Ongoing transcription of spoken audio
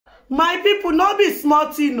My people, not be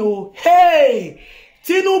smarty, no. Hey,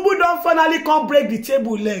 Tinubu don't finally come break the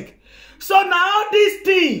table leg. So now this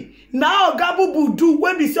thing, now Ogabubu do,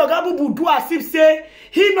 when we see Ogabubu do as if say,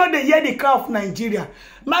 he know the hear the cry of Nigeria.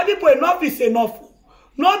 My people, enough is enough.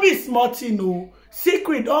 Not be smarty, no.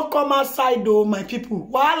 Secret don't come outside though, my people.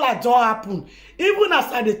 Wahala don't happen. Even as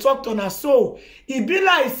I dey talk to na so, it be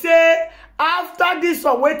like say, after this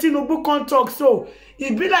one, wey Tinubu come talk so,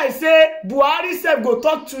 e be like say Buhari sef go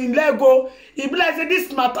talk to him lego. E be like say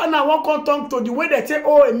this matter na wan come talk to the way they say,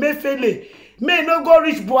 oh, Emefiele may no go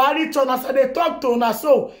reach Buhari turn as they talk to una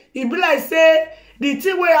so. E be like say the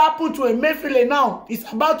thing wey happen to Emefiele now is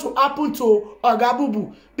about to happen to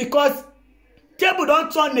Ogabubu, because table don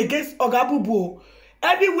turn against Ogabubu.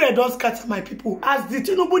 Everywhere don scatter, my people. As the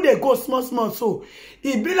Tinubu dey go small so,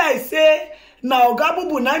 e be like say now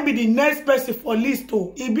Ogabubu na be the next person for list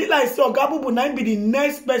oh. E be like say Ogabubu na be the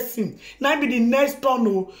next person, na be the next turn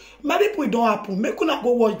oh. My people, it don't happen. Make una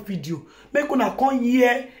go watch video. Make una come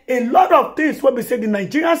hear a lot of things what we say the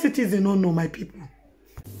Nigerian citizens don't know, my people.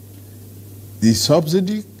 The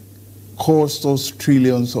subsidy costs us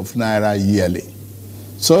trillions of naira yearly,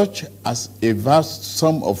 such as a vast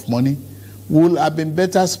sum of money would have been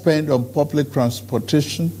better spent on public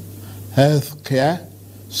transportation, health care,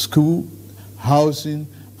 school, housing,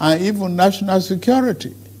 and even national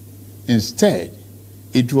security. Instead,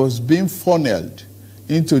 it was being funneled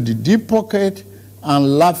into the deep pocket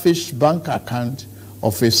and lavish bank account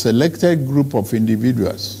of a selected group of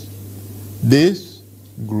individuals. This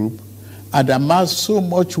group had amassed so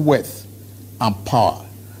much wealth and power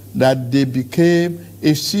that they became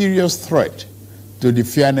a serious threat to the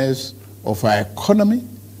fairness of our economy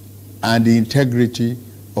and the integrity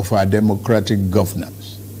of our democratic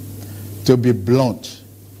governance. To be blunt,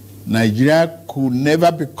 Nigeria could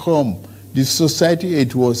never become the society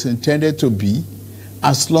it was intended to be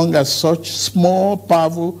as long as such small,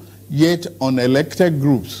 powerful, yet unelected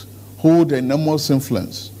groups hold enormous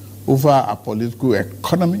influence over our political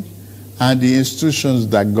economy and the institutions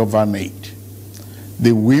that govern it.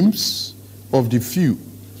 The whims of the few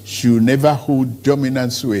should never hold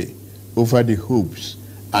dominant sway over the hopes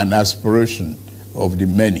and aspirations of the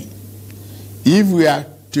many. If we are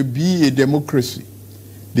to be a democracy,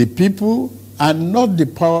 the people and not the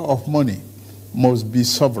power of money must be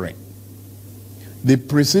sovereign. The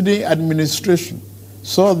preceding administration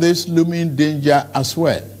saw this looming danger as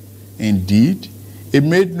well. Indeed, it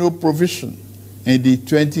made no provision in the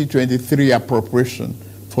 2023 appropriation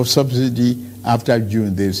for subsidy after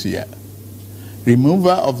June this year. Removal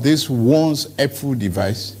of this once helpful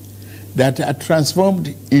device that had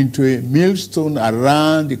transformed into a millstone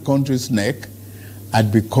around the country's neck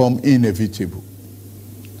had become inevitable.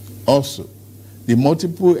 Also, the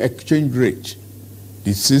multiple exchange rate,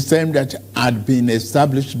 the system that had been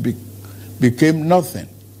established became nothing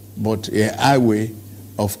but a highway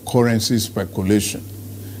of currency speculation.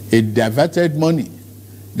 It diverted money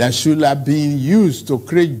that should have been used to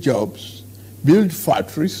create jobs, build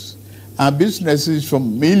factories, and businesses for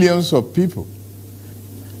millions of people.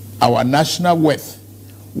 Our national wealth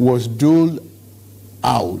was doled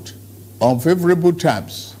out on favorable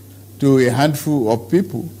terms to a handful of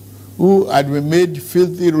people who had been made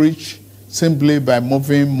filthy rich simply by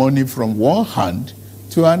moving money from one hand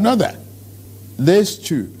to another. This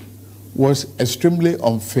too was extremely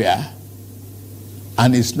unfair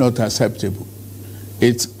and is not acceptable.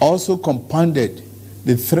 It also compounded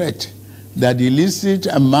the threat that the illicit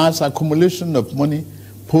and mass accumulation of money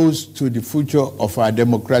posed to the future of our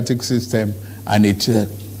democratic system and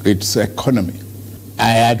its economy. I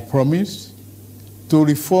had promised to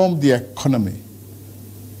reform the economy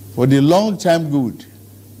for the long-term good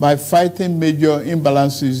by fighting major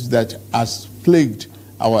imbalances that has plagued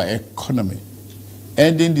our economy.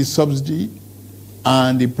 Ending the subsidy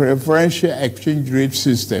and the preferential exchange rate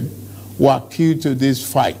system were key to this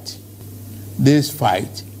fight. This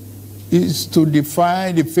fight is to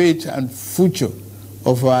define the fate and future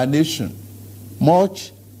of our nation.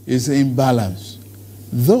 Much is imbalance.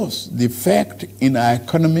 Thus, the effect in our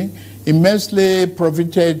economy immensely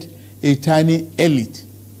profited a tiny elite,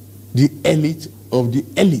 the elite of the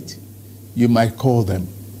elite, you might call them.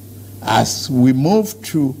 As we move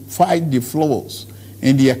to fight the flaws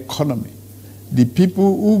in the economy, the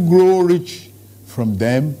people who grow rich from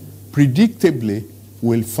them predictably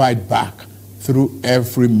will fight back through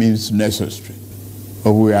every means necessary.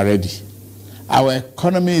 But we are ready. Our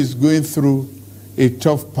economy is going through a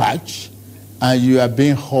tough patch, and you are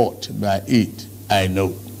being hurt by it, I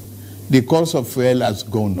know. The cost of fuel has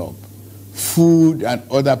gone up. Food and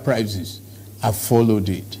other prices have followed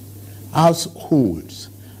it. Households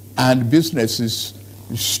and businesses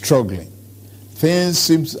struggling. Things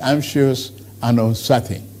seem anxious and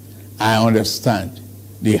uncertain. I understand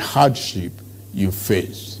the hardship you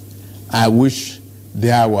face. I wish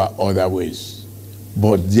there were other ways,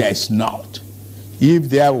 but there is not. If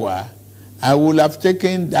there were, I would have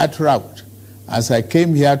taken that route, as I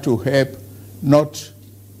came here to help, not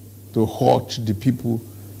to hurt the people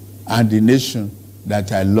and the nation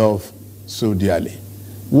that I love so dearly.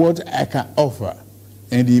 What I can offer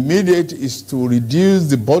in the immediate is to reduce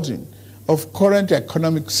the burden of current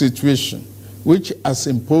economic situation, which has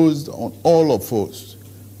imposed on all of us,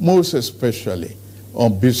 most especially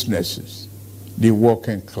on businesses, the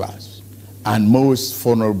working class, and most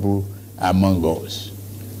vulnerable among us.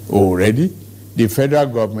 Already, the federal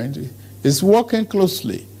government is working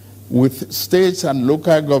closely with states and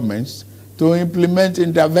local governments to implement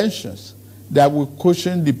interventions that will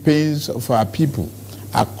cushion the pains of our people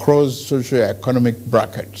across socio-economic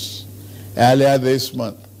brackets. Earlier this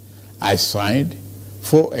month, I signed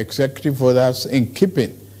 4 executive orders in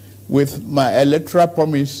keeping with my electoral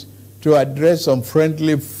promise to address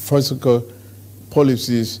unfriendly fiscal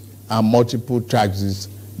policies and multiple taxes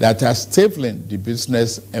that are stifling the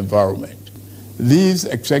business environment. These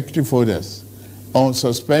executive orders on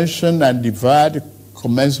suspension and deferred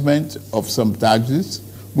commencement of some taxes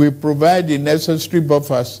will provide the necessary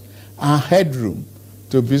buffers and headroom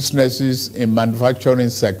to businesses in manufacturing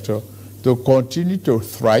sector to continue to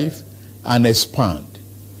thrive and expand.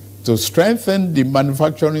 To strengthen the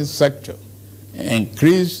manufacturing sector,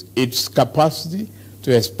 increase its capacity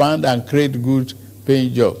to expand and create good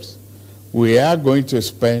paying jobs, we are going to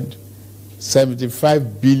spend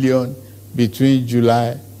 75 billion between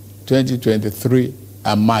July 2023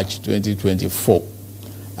 and March 2024.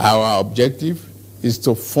 Our objective is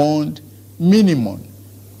to fund minimum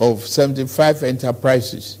of 75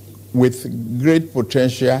 enterprises with great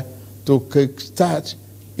potential to kickstart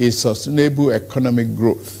a sustainable economic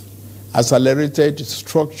growth, accelerated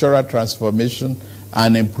structural transformation,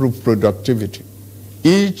 and improved productivity.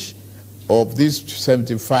 Each of these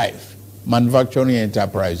 75 manufacturing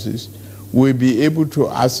enterprises will be able to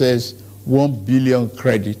access 1 billion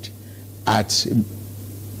credit at a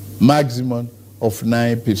maximum of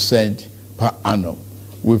 9% per annum,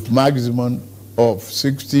 with maximum of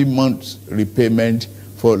 60 months repayment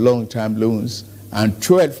for long-term loans and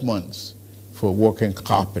 12 months for working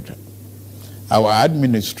capital. Our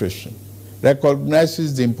administration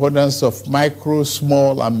recognizes the importance of micro,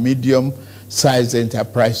 small, and medium-sized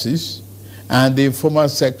enterprises and the informal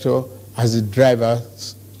sector as the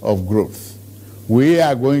drivers of growth. We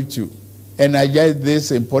are going to energize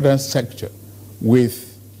this important sector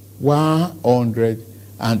with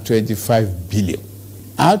 125 billion.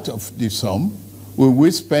 Out of the sum, we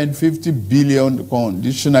will spend 50 billion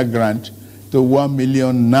conditional grant to 1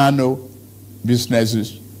 million nano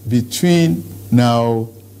businesses between now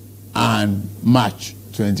and March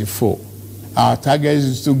 24. Our target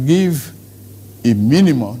is to give a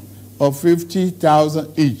minimum of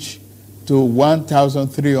 50,000 each to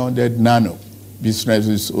 1,300 nano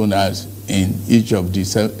businesses owners in each of the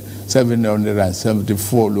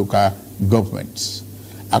 774 local governments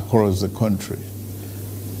across the country.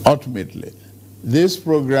 Ultimately, this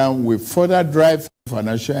program will further drive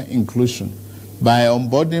financial inclusion by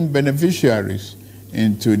onboarding beneficiaries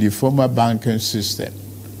into the formal banking system.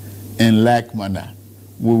 In like manner,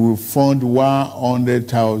 we will fund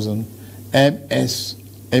 100,000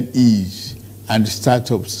 MSMEs and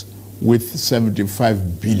startups with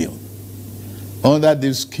 75 billion. Under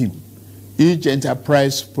this scheme, each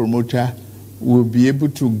enterprise promoter will be able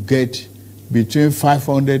to get between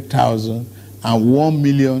 500,000 and 1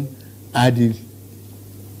 million at the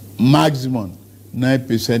maximum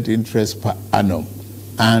 9% interest per annum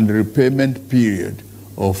and repayment period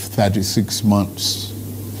of 36 months.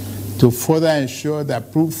 To further ensure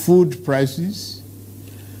that food prices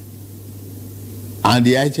and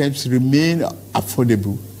the items remain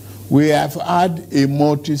affordable, we have had a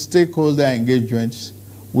multi-stakeholder engagement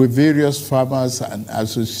with various farmers and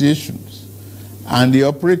associations and the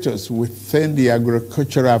operators within the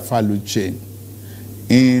agricultural value chain.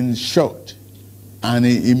 In short and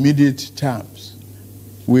in immediate terms,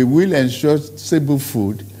 we will ensure stable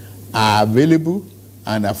food are available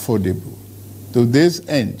and affordable. To this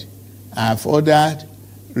end, I have ordered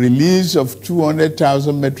release of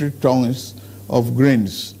 200,000 metric tons of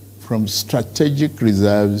grains from strategic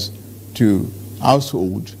reserves to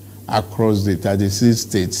households across the 36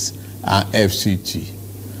 states and FCT.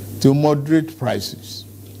 To moderate prices,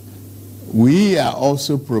 we are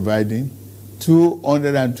also providing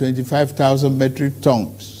 225,000 metric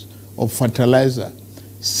tons of fertilizer,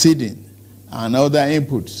 seeding, and other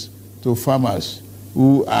inputs to farmers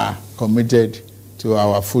who are committed to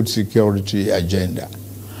our food security agenda.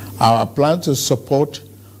 Our plan to support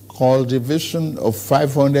cultivation of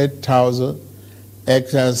 500,000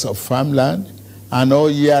 hectares of farmland and all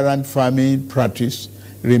year-round farming practice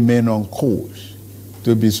remain on course.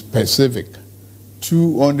 To be specific,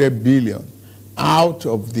 200 billion out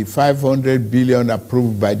of the 500 billion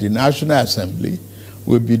approved by the National Assembly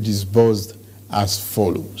will be disbursed as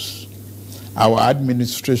follows. Our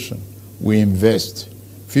administration will invest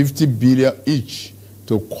 50 billion each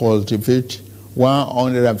to cultivate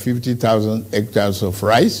 150,000 hectares of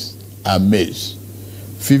rice and maize.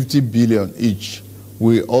 50 billion each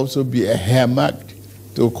will also be earmarked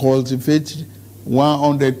to cultivate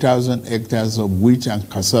 100,000 hectares of wheat and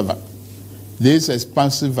cassava. This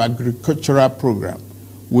expansive agricultural program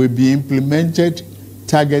will be implemented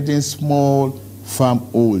targeting small farm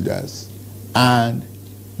holders and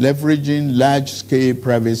leveraging large-scale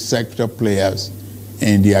private sector players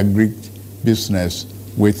in the agri-business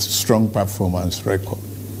with strong performance record.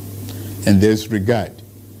 In this regard,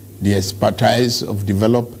 the expertise of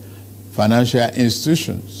developed financial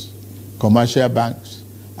institutions, commercial banks,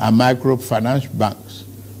 and microfinance banks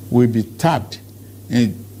will be tapped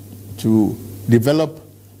to develop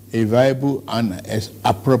a viable and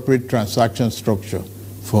appropriate transaction structure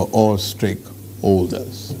for all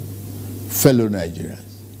stakeholders. Fellow Nigerians,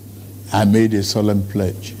 I made a solemn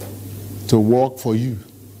pledge to work for you,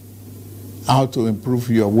 how to improve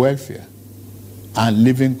your welfare and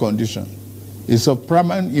living condition. It's of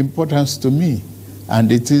paramount importance to me,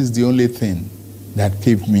 and it is the only thing that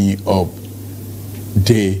keeps me up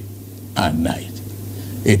day and night.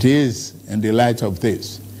 It is in the light of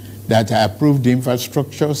this that I approved the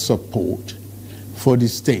infrastructure support for the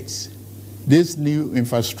states. This new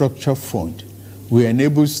infrastructure fund will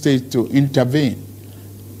enable states to intervene,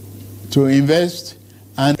 to invest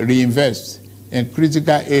and reinvest in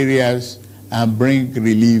critical areas and bring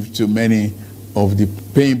relief to many of the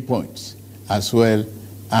pain points, as well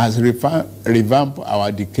as revamp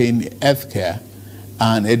our decaying healthcare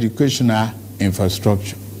and educational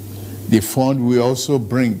infrastructure. The fund will also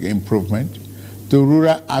bring improvement to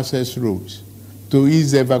rural access roads to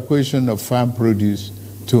ease the evacuation of farm produce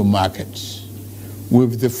to markets.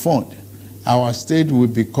 With the fund, our state will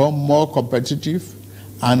become more competitive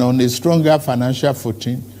and on a stronger financial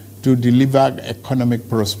footing to deliver economic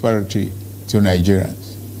prosperity to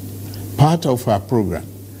Nigerians. Part of our program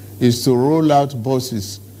is to roll out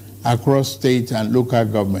buses across state and local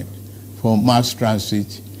government for mass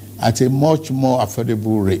transit at a much more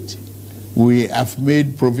affordable rate. We have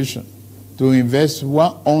made provision to invest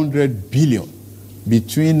 100 billion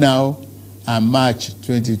between now and March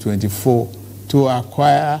 2024 to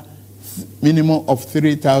acquire minimum of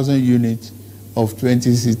 3,000 units of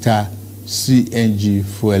 20-seater CNG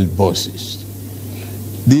fuel buses.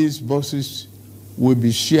 These buses will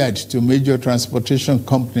be shared to major transportation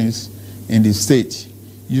companies in the state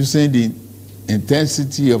using the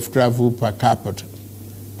intensity of travel per capita.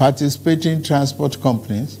 Participating transport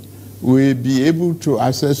companies will be able to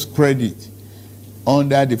access credit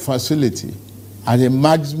under the facility at a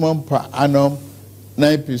maximum per annum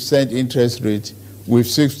 9% interest rate with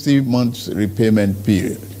 60 months repayment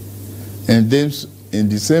period. And then, in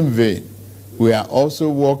the same vein, we are also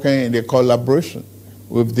working in a collaboration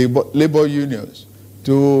with the labor unions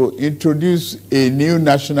to introduce a new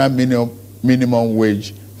national minimum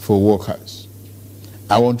wage for workers.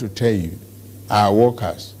 I want to tell you, our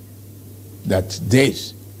workers, that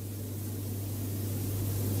this,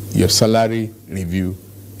 your salary review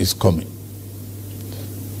is coming.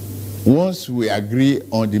 Once we agree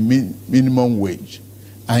on the minimum wage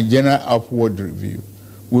and general upward review,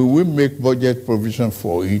 we will make budget provision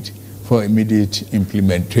for it for immediate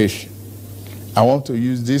implementation. I want to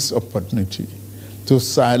use this opportunity to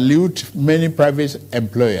salute many private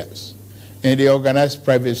employers in the organized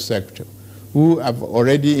private sector who have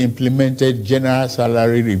already implemented general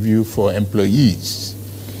salary review for employees.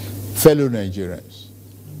 Fellow Nigerians,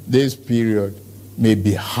 this period may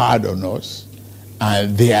be hard on us,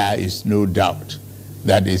 and there is no doubt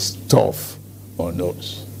that it's tough on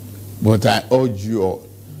us. But I urge you all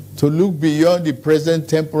to look beyond the present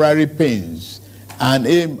temporary pains and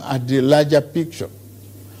aim at the larger picture.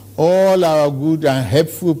 All our good and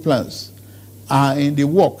helpful plans are in the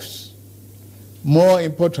works. More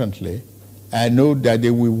importantly, I know that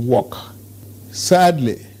they will work.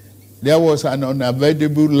 Sadly, there was an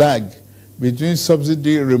unavoidable lag between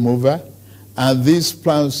subsidy removal and these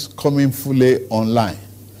plans coming fully online.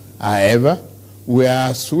 However, we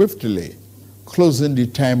are swiftly closing the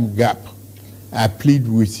time gap. I plead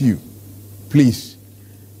with you, please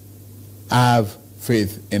have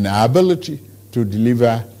faith in our ability to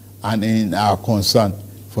deliver and in our concern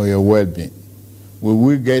for your well-being. We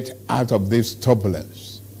will get out of this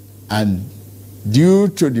turbulence, and due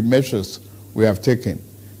to the measures we have taken,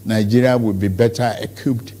 Nigeria will be better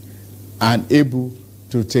equipped and able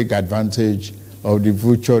to take advantage of the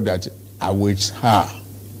future that awaits her.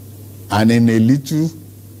 And in a little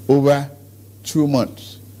over 2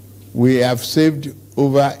 months, we have saved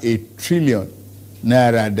over 1 trillion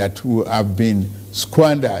naira that would have been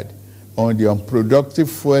squandered on the unproductive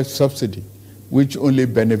fuel subsidy, which only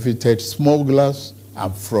benefited smugglers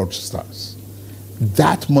and fraudsters.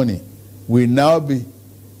 That money will now be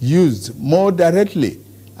used more directly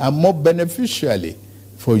and more beneficially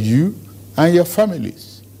for you and your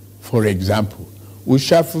families. For example, we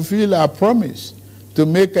shall fulfill our promise to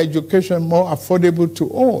make education more affordable to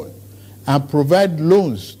all and provide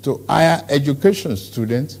loans to higher education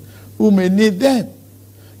students who may need them.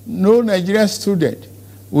 No Nigerian student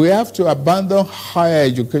will have to abandon higher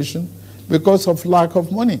education because of lack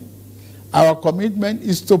of money. Our commitment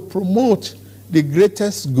is to promote the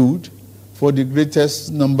greatest good for the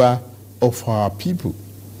greatest number of our people.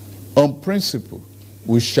 On principle,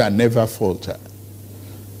 we shall never falter.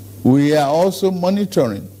 We are also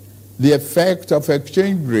monitoring the effect of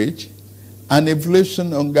exchange rate and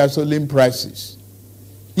inflation on gasoline prices.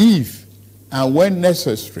 If and when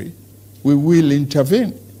necessary, we will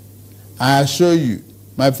intervene. I assure you,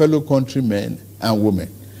 my fellow countrymen and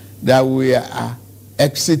women, that we are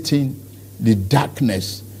exiting the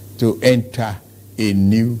darkness to enter a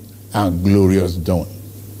new and glorious dawn.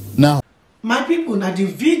 Now, my people, now the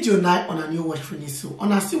video now on a new watch finish, so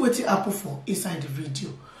on a see what it happen for inside the video.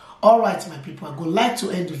 Alright, my people, I go like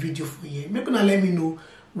to end the video for you. Make una let me know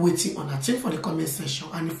waiting on a thing for the comment section,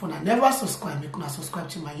 and if una never subscribe, make una subscribe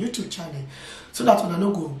to my YouTube channel so that una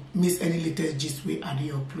no go miss any latest gist way I dey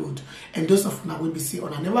upload. And those of una will be see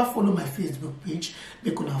una never follow my Facebook page,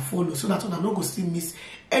 make una follow so that una no go see miss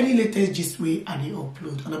any latest gist way I dey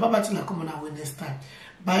upload. And bye bye till I come on our next time.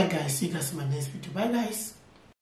 Bye guys, see you guys in my next video. Bye guys.